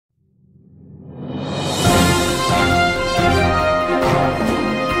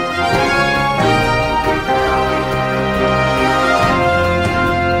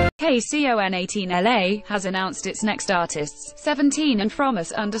KCON 18LA has announced its next artists, 17 and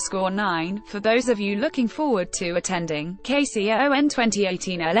Promise_9. For those of you looking forward to attending, KCON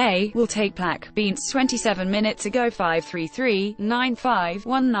 2018 LA will take place. Beats 27 minutes ago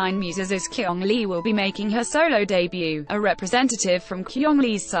 533-9519 Muses' Kyung Lee will be making her solo debut. A representative from Kyung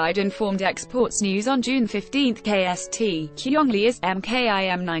Lee's side informed Exports News on June 15 KST. Kyung Lee is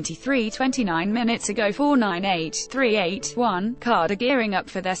MKIM 93 29 minutes ago 498381. KARD are gearing up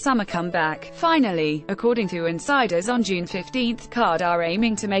for their summer comeback. Finally, according to insiders on June 15, KARD are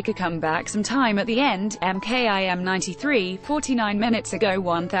aiming to make a comeback sometime at the end. MKIM 93 49 minutes ago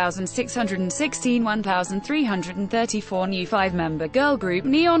 1616 1334 new 5-member girl group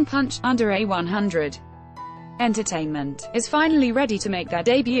Neon Punch, under A100 Entertainment, is finally ready to make their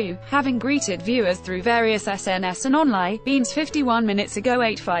debut, having greeted viewers through various SNS and online. Beans 51 minutes ago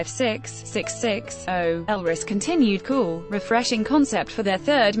 856-660. Elris continued cool, refreshing concept for their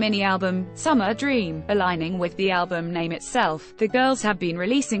third mini-album, Summer Dream, aligning with the album name itself. The girls have been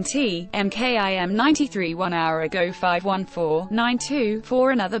releasing MKIM 93 1 hour ago 514-92.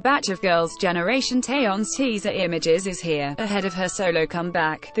 For another batch of Girls' Generation Taeyeon's teaser images is here. Ahead of her solo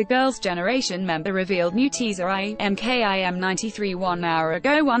comeback, the Girls' Generation member revealed new teaser MKIM 93 1 hour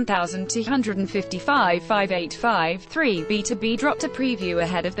ago 1255 5853. B2B dropped a preview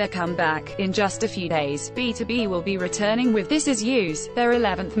ahead of their comeback. In just a few days, B2B will be returning with This Is You's, their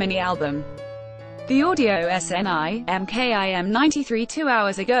 11th mini-album. The audio SNI, MKIM 93 2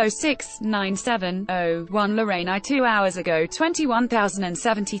 hours ago 6970-1 Lorraine I 2 hours ago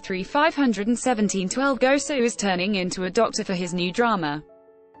 21073 517 12 Gosu is turning into a doctor for his new drama.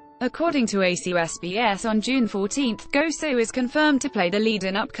 According to ACOSBS on June 14, Gosu is confirmed to play the lead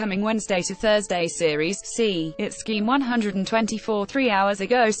in upcoming Wednesday to Thursday series. See It's Scheme 124 3 hours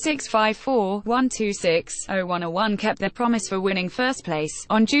ago 654-126-0101 kept their promise for winning first place.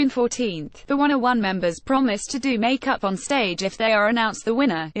 On June 14, the 101 members promised to do makeup on stage if they are announced the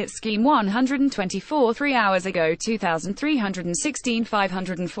winner. It's Scheme 124 3 hours ago 2316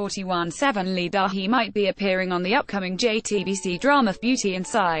 541-7 Lee Da-hee might be appearing on the upcoming JTBC drama Beauty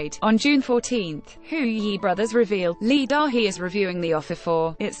Inside. On June 14, Hu Yi brothers revealed Lee Da-hee is reviewing the offer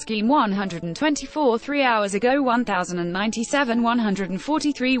for It's Scheme 124 3 hours ago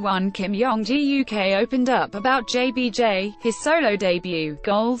 1097-143-1 Kim Yong-ji UK opened up about JBJ, his solo debut,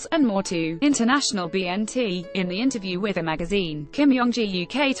 goals, and more to International BNT. In the interview with a magazine, Kim Yong-ji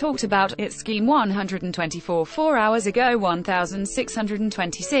UK talked about It's Scheme 124 4 hours ago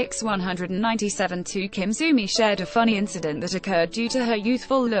 1626-197 Kim Soo-mi shared a funny incident that occurred due to her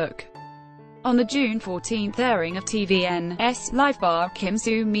youthful look. On the June 14 airing of TVN's Live Bar, Kim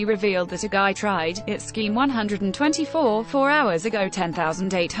Soo-mi revealed that a guy tried It's Scheme 124 4 hours ago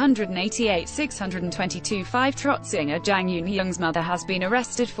 10,888 622 5 Trot singer Jang Yoon-young's mother has been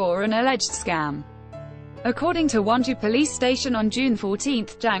arrested for an alleged scam. According to Wonju police station on June 14,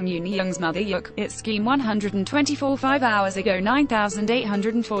 Jang Yoon-young's mother Yuk, It's Scheme 124 5 hours ago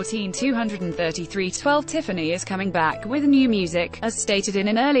 9,814 233 12 Tiffany is coming back with new music. As stated in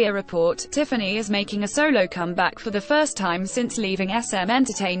an earlier report, Tiffany is making a solo comeback for the first time since leaving SM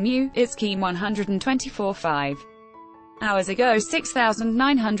Entertainment. It's Scheme 124 5 hours ago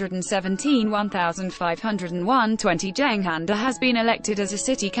 6,917 1,501 20 Jang Han-da has been elected as a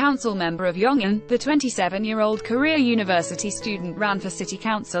city council member of Yongin. The 27-year-old Korea University student ran for city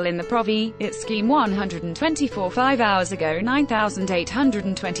council in the province. It's Scheme 124 5 hours ago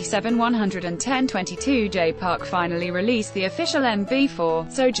 9,827 110 22 J Park finally released the official MV for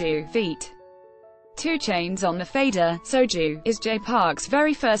Soju, Feat. 2 Chainz on the Fader. Soju is J Park's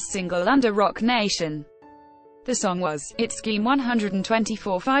very first single under Rock Nation. The song was It's Scheme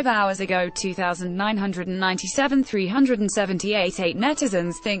 124 5 hours ago 2,997 378 8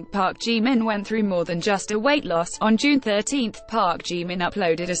 netizens think Park Ji-min went through more than just a weight loss. On June 13, Park Ji-min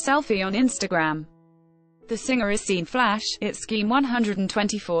uploaded a selfie on Instagram. The singer is seen flash It's Scheme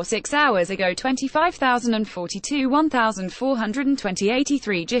 124 6 hours ago 25,042 1,420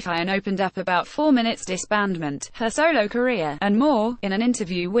 83 Jiffy and opened up about 4 minutes disbandment, her solo career, and more. In an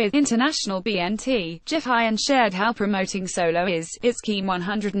interview with International BNT, Jiffy shared how promoting solo is. It's Scheme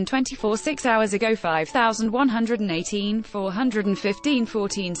 124 6 hours ago 5,118 415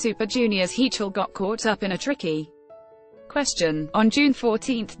 14 Super Junior's Heechul got caught up in a tricky question. On June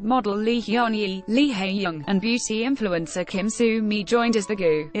 14, model Lee Hyun-yi, Lee Hae-young, and beauty influencer Kim Soo-mi joined as the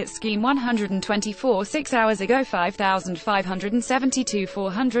GU. It's Scheme 124 6 hours ago 5,572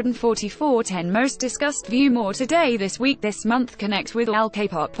 444 10 Most discussed view. More today this week this month. Connect with all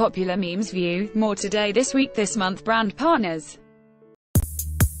K-pop popular memes view. More today this week this month. Brand partners.